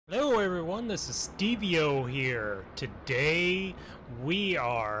Hello everyone, this is Stevio here. Today we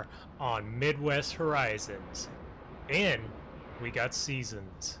are on Midwest Horizons and we got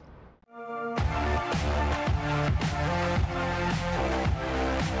seasons.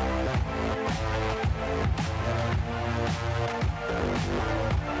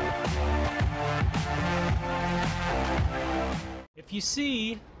 If you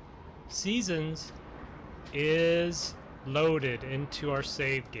see, seasons is loaded into our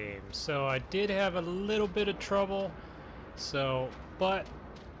save game, so I did have a little bit of trouble, but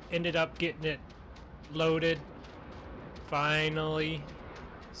ended up getting it loaded finally.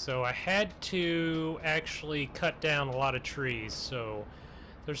 So I had to actually cut down a lot of trees. So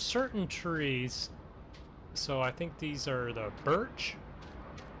there's certain trees, so I think these are the birch.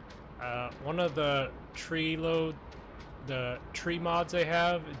 One of the tree mods I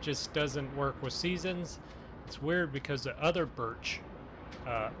have, it just doesn't work with seasons. It's weird because the other birch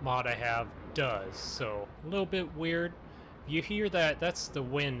mod I have does, so a little bit weird. You hear that? That's the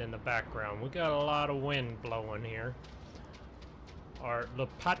wind in the background. We got a lot of wind blowing here. Our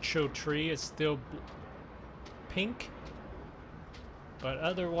Lapacho tree is still pink, but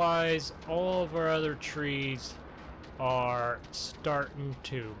otherwise all of our other trees are starting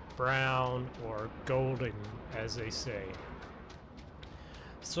to brown or golden, as they say.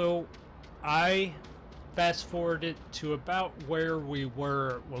 So I fast forwarded to about where we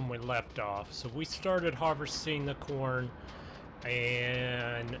were when we left off. So we started harvesting the corn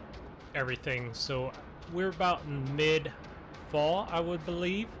and everything. So we're about in mid-fall, I would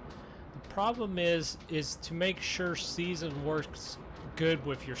believe. The problem is to make sure season works good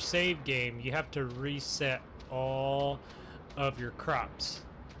with your save game, you have to reset all of your crops.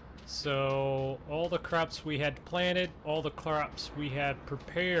 So all the crops we had planted, all the crops we had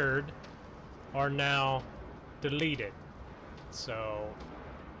prepared are now deleted. So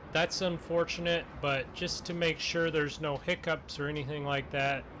that's unfortunate, but just to make sure there's no hiccups or anything like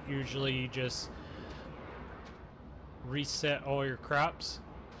that, usually you just reset all your crops.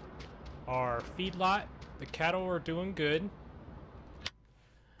 Our feedlot, the cattle are doing good.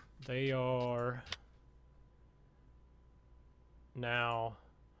 They are now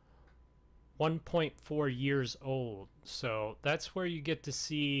 1.4 years old, so that's where you get to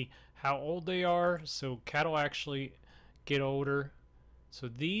see how old they are. So cattle actually get older. So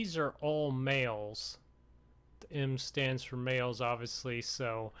these are all males. The M stands for males, obviously,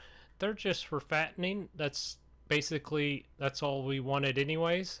 so they're just for fattening. That's all we wanted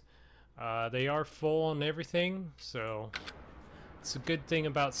anyways. They are full and everything, so it's a good thing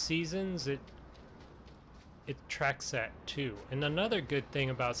about seasons. It tracks that too. And another good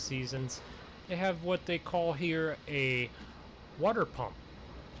thing about seasons, they have what they call here a water pump.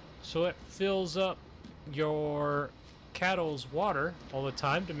 So it fills up your cattle's water all the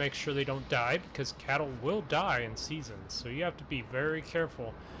time to make sure they don't die, because cattle will die in seasons. So you have to be very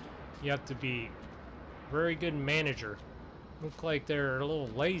careful. You have to be very good manager. Look like they're a little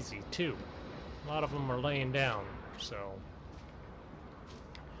lazy too. A lot of them are laying down. So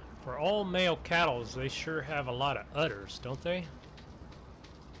for all male cattle, they sure have a lot of udders, don't they?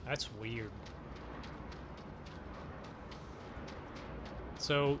 That's weird.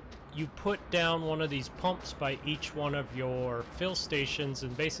 So you put down one of these pumps by each one of your fill stations,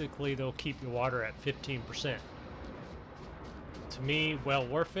 and basically they'll keep your water at 15%. To me, well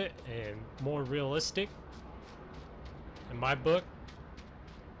worth it and more realistic in my book.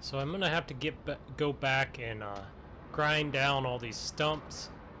 So I'm gonna have to go back and grind down all these stumps.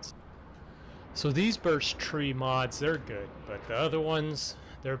 So these birch tree mods, they're good, but the other ones,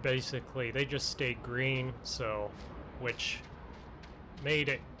 they're basically, they just stay green, so which made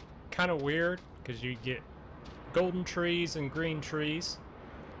it kind of weird because you get golden trees and green trees.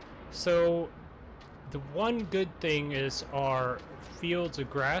 So the one good thing is our fields of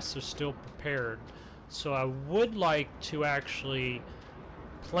grass are still prepared, so I would like to actually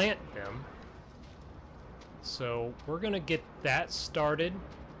plant them. So we're gonna get that started,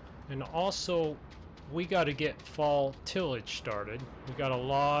 and also we got to get fall tillage started. We got a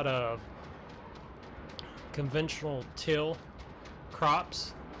lot of conventional till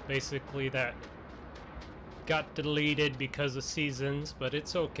crops basically that got deleted because of seasons, but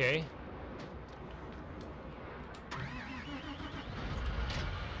it's okay.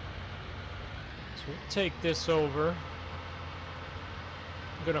 So we'll take this over.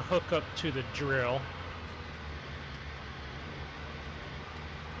 I'm gonna hook up to the drill.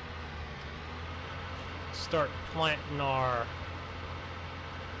 Start planting our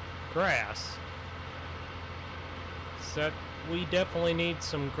grass. So we definitely need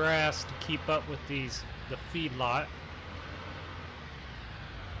some grass to keep up with the feedlot.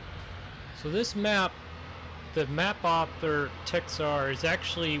 So this map, the map author Texar is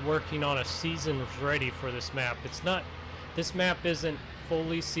actually working on a seasons ready for this map. It's not, this map isn't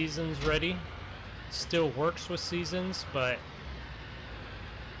fully seasons ready. Still works with seasons, but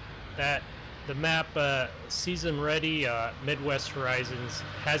that the map season ready Midwest Horizons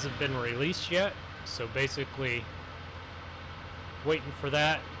hasn't been released yet. So basically waiting for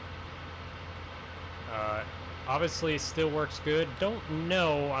that. Obviously it still works good. Don't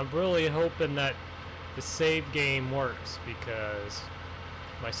know. I'm really hoping that the save game works, because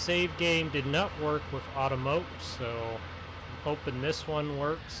my save game did not work with Automote, so I'm hoping this one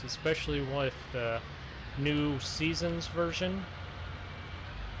works, especially with the new seasons version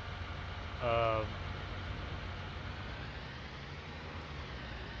of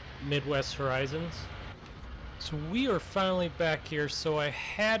Midwest Horizons. So we are finally back here, so I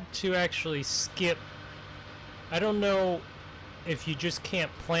had to actually skip. I don't know if you just can't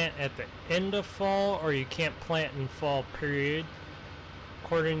plant at the end of fall or you can't plant in fall period.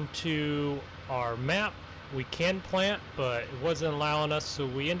 According to our map, we can plant, but it wasn't allowing us, so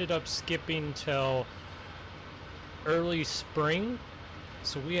we ended up skipping till early spring.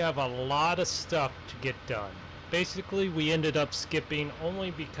 So we have a lot of stuff to get done. Basically, we ended up skipping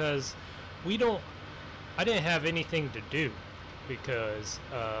only because I didn't have anything to do because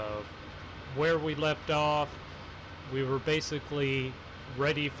of where we left off. We were basically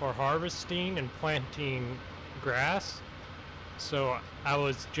ready for harvesting and planting grass, so I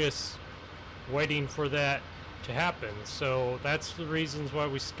was just waiting for that to happen. So that's the reasons why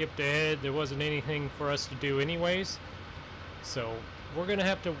we skipped ahead. There wasn't anything for us to do anyways, so we're gonna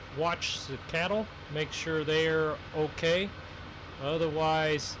have to watch the cattle, make sure they're okay.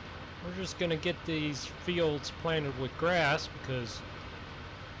 Otherwise we're just gonna get these fields planted with grass because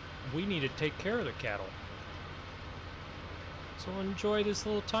we need to take care of the cattle. So enjoy this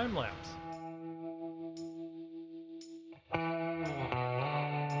little time lapse.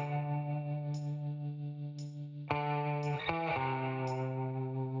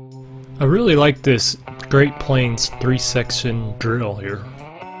 I really like this Great Plains 3-section drill here.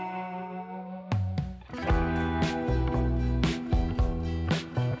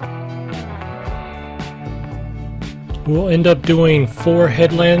 We'll end up doing 4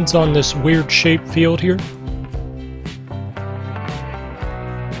 headlands on this weird shaped field here.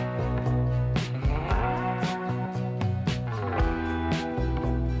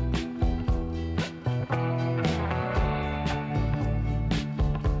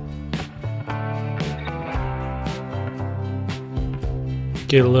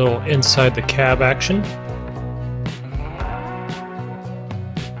 Get a little inside the cab action.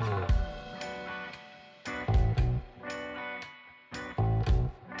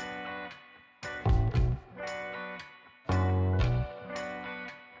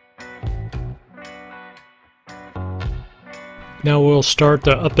 Now we'll start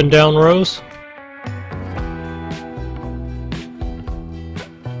the up and down rows.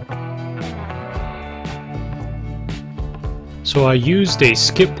 So I used a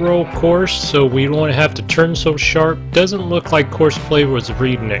skip row course so we don't have to turn so sharp. Doesn't look like Courseplay was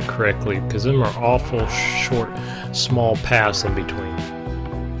reading it correctly because them are awful short, small paths in between.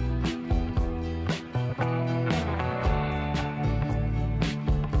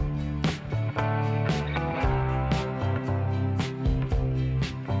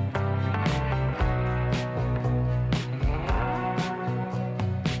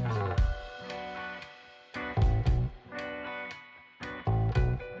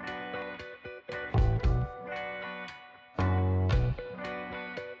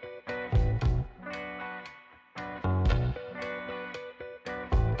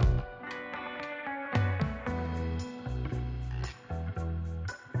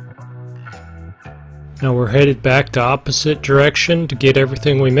 Now we're headed back to opposite direction to get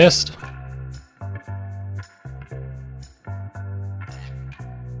everything we missed.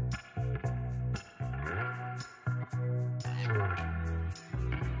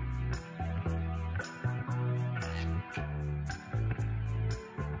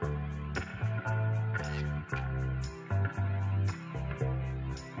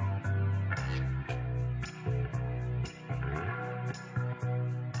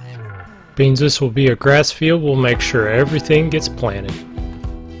 Being this will be a grass field, we'll make sure everything gets planted.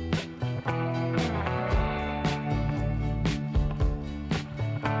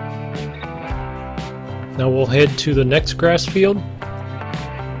 Now we'll head to the next grass field.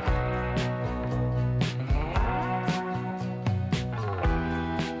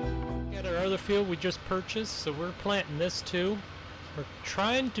 Got our other field we just purchased, so we're planting this too. We're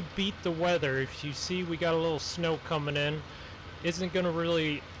trying to beat the weather. If you see, we got a little snow coming in. Isn't going to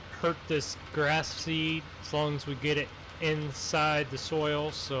really hurt this grass seed as long as we get it inside the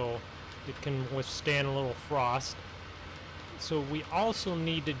soil so it can withstand a little frost. So we also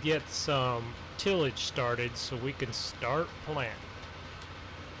need to get some tillage started so we can start planting.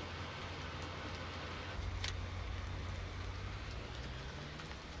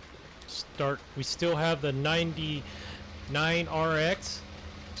 We still have the 99 RX,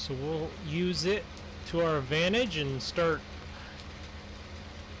 so we'll use it to our advantage and start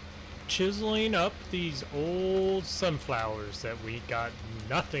chiseling up these old sunflowers that we got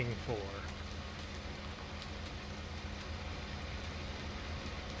nothing for.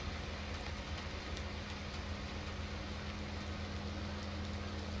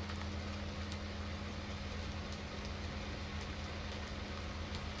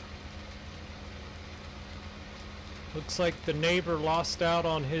 Looks like the neighbor lost out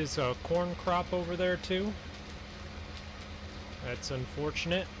on his corn crop over there too. That's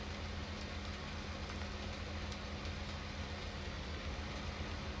unfortunate.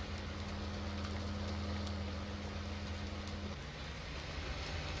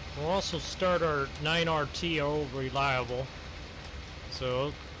 We'll also start our 9RT reliable.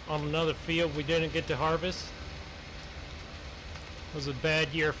 So on another field we didn't get to harvest. It was a bad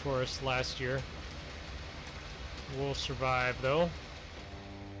year for us last year. We'll survive though.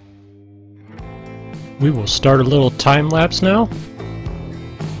 We will start a little time lapse now.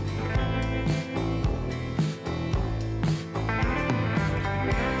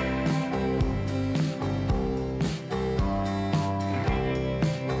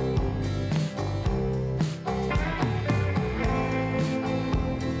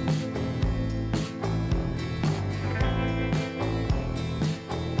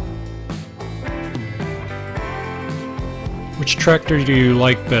 Which tractor do you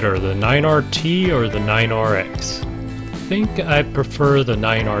like better, the 9RT or the 9RX? I think I prefer the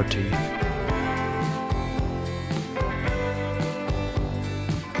 9RT.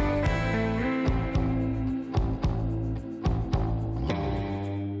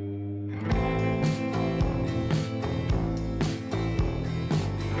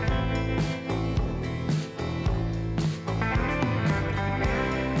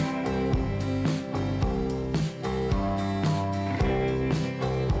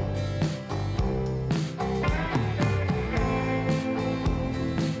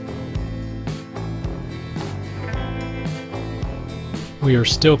 We are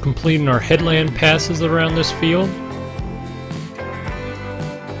still completing our headland passes around this field.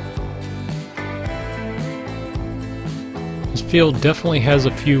 This field definitely has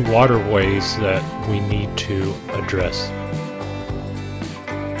a few waterways that we need to address.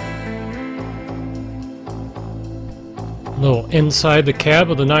 A little inside the cab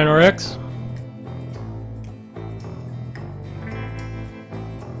of the 9RX.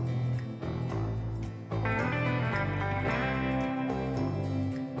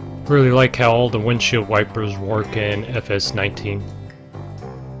 Really like how all the windshield wipers work in FS19.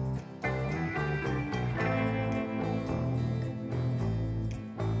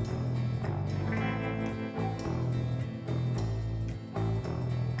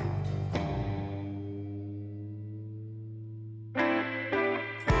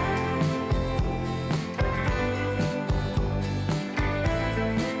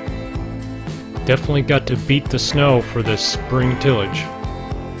 Definitely got to beat the snow for this spring tillage.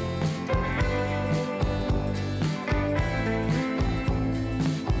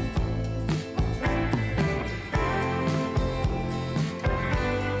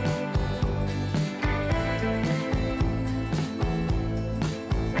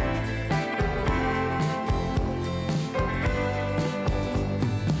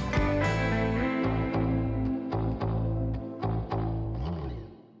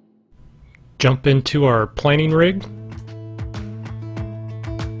 Jump into our planning rig.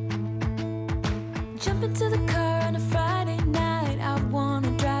 Jump into the car on a Friday night. I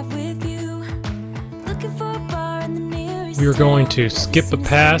wanna drive with you. Looking for a bar in the nearest We are going to skip a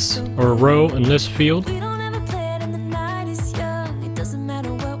pass or a row in this field. We don't have a plan and the night is young. It doesn't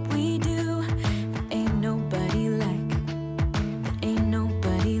matter what we do. There ain't nobody like. There ain't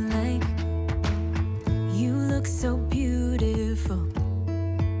nobody like. You look so beautiful.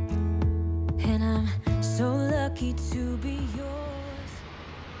 And I'm so lucky to be yours.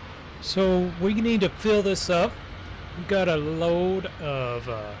 So we need to fill this up. We got a load of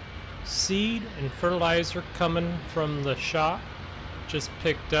seed and fertilizer coming from the shop. Just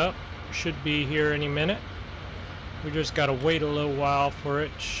picked up. Should be here any minute. We just got to wait a little while for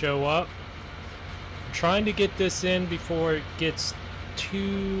it to show up. I'm trying to get this in before it gets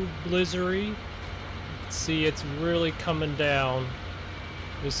too blizzardy. See, it's really coming down.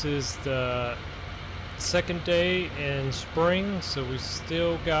 This is the second day in spring, so we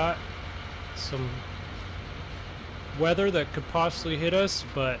still got some weather that could possibly hit us,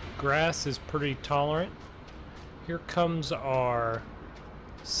 but grass is pretty tolerant. Here comes our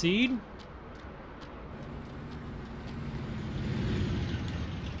seed.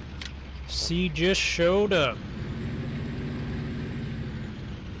 Seed just showed up.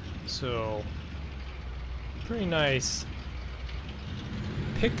 So, pretty nice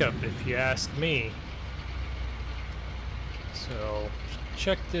pickup if you ask me. So,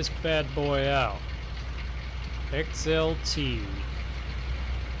 check this bad boy out. XLT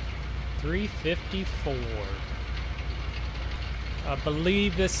 354. I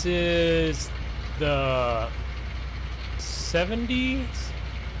believe this is the 70s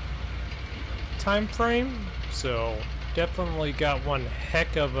time frame, so definitely got one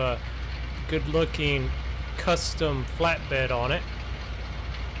heck of a good looking custom flatbed on it.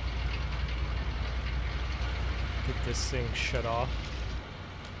 Get this thing shut off.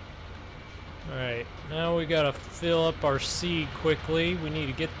 Alright, now we gotta fill up our seed quickly. We need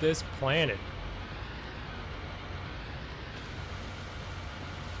to get this planted.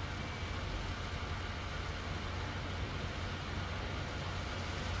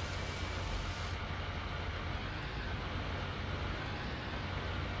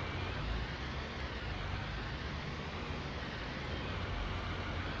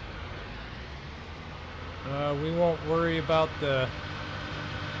 We won't worry about the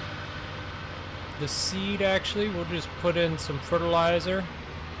seed actually. We'll just put in some fertilizer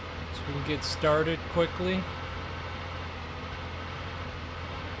so we can get started quickly.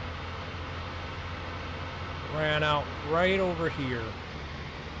 Ran out right over here.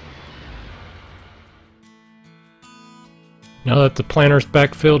 Now that the planter's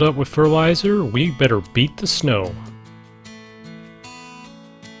back filled up with fertilizer, we better beat the snow.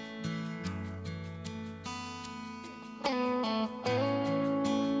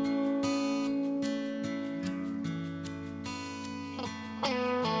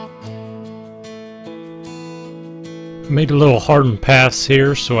 Made a little hardened paths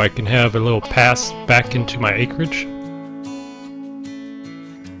here so I can have a little path back into my acreage.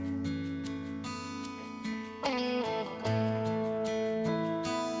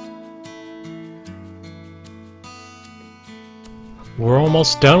 We're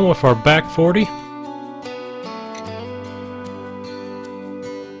almost done with our back 40.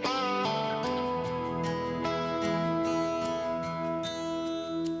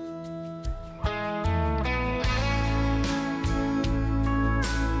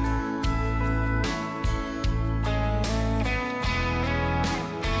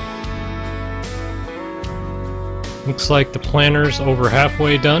 Looks like the planter's over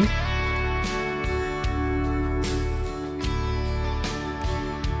halfway done.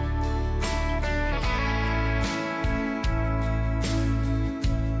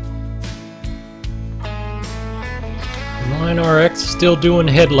 Line RX still doing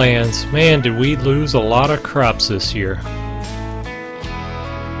headlands. Man, did we lose a lot of crops this year.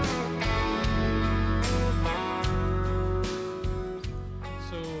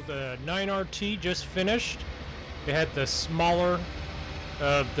 So the 9RT just finished. It had the smaller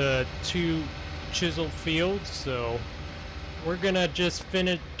of the two chisel fields, so we're gonna just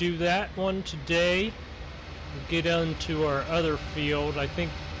do that one today. Get into our other field. I think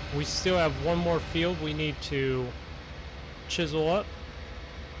we still have one more field we need to chisel up,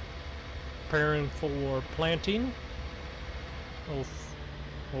 preparing for planting,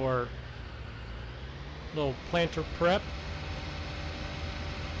 or little planter prep.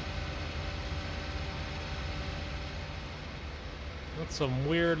 That's some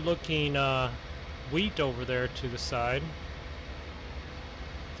weird looking wheat over there to the side.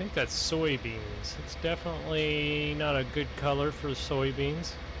 I think that's soybeans. It's definitely not a good color for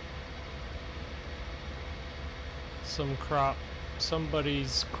soybeans.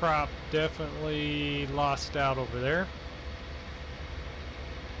 Somebody's crop definitely lost out over there.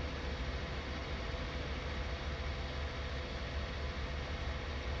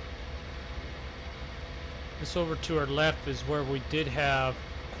 This over to our left is where we did have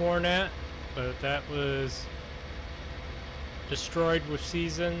corn at, but that was destroyed with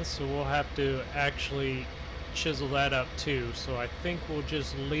seasons, so we'll have to actually chisel that up too. So I think we'll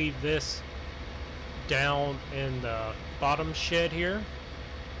just leave this down in the bottom shed here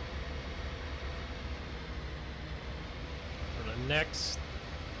for the next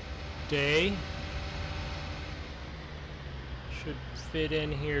day. Should fit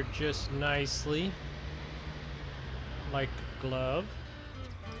in here just nicely, like a glove.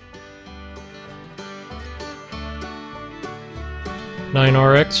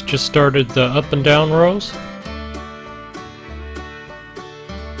 9RX just started the up and down rows.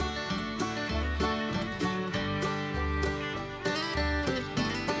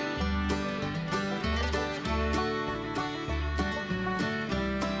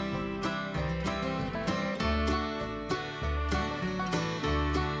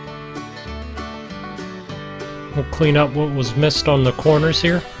 We'll clean up what was missed on the corners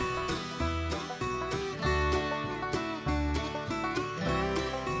here.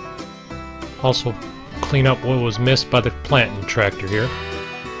 Also clean up what was missed by the planting tractor here.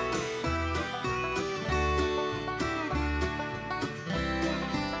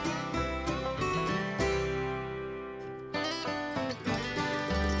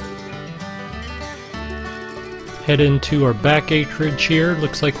 Head into our back acreage here.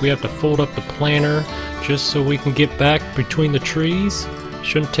 Looks like we have to fold up the planter just so we can get back between the trees.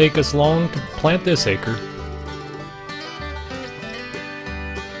 Shouldn't take us long to plant this acre.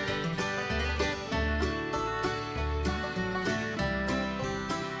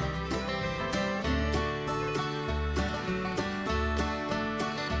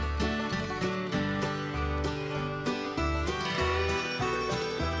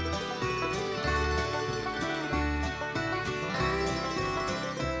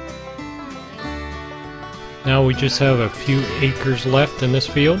 Now we just have a few acres left in this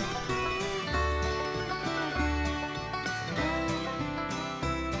field.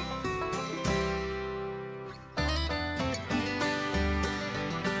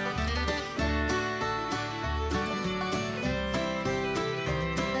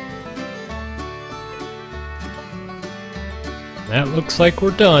 That looks like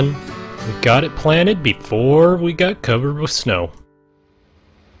we're done. We got it planted before we got covered with snow.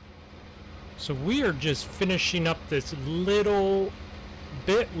 So we are just finishing up this little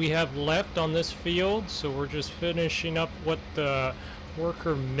bit we have left on this field. So we're just finishing up what the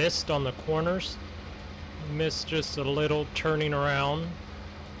worker missed on the corners. Missed just a little turning around.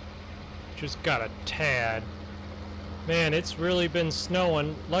 Just got a tad. Man, it's really been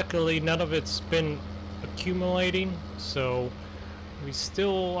snowing. Luckily, none of it's been accumulating. So we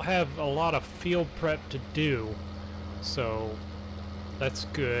still have a lot of field prep to do. So that's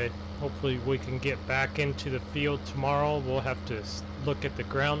good. Hopefully we can get back into the field tomorrow. We'll have to look at the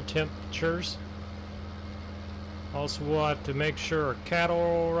ground temperatures. Also, we'll have to make sure our cattle are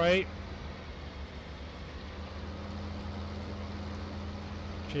all right.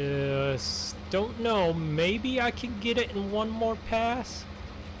 Just don't know. Maybe I can get it in one more pass.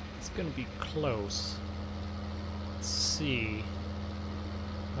 It's gonna be close. Let's see.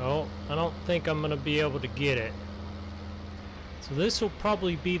 Oh, I don't think I'm gonna be able to get it. So this will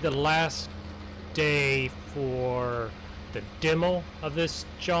probably be the last day for the demo of this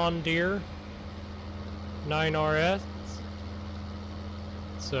John Deere 9RS.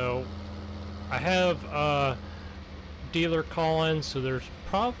 So I have a dealer calling, so there's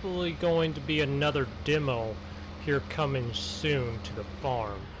probably going to be another demo here coming soon to the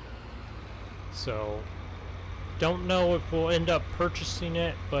farm. So don't know if we'll end up purchasing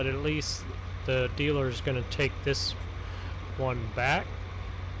it, but at least the dealer is going to take this one back.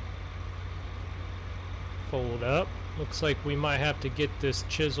 Fold up. Looks like we might have to get this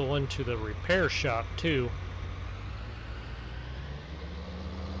chisel into the repair shop too.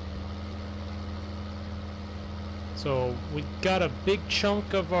 So we got a big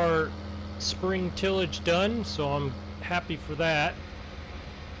chunk of our spring tillage done, so I'm happy for that.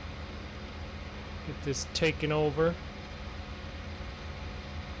 Get this taken over.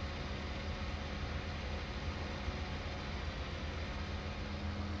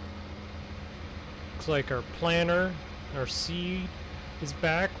 Looks like our planter, our seed is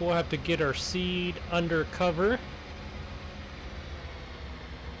back. We'll have to get our seed under cover.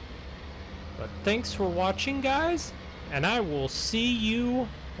 But thanks for watching, guys, and I will see you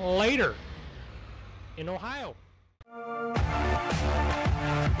later in Ohio.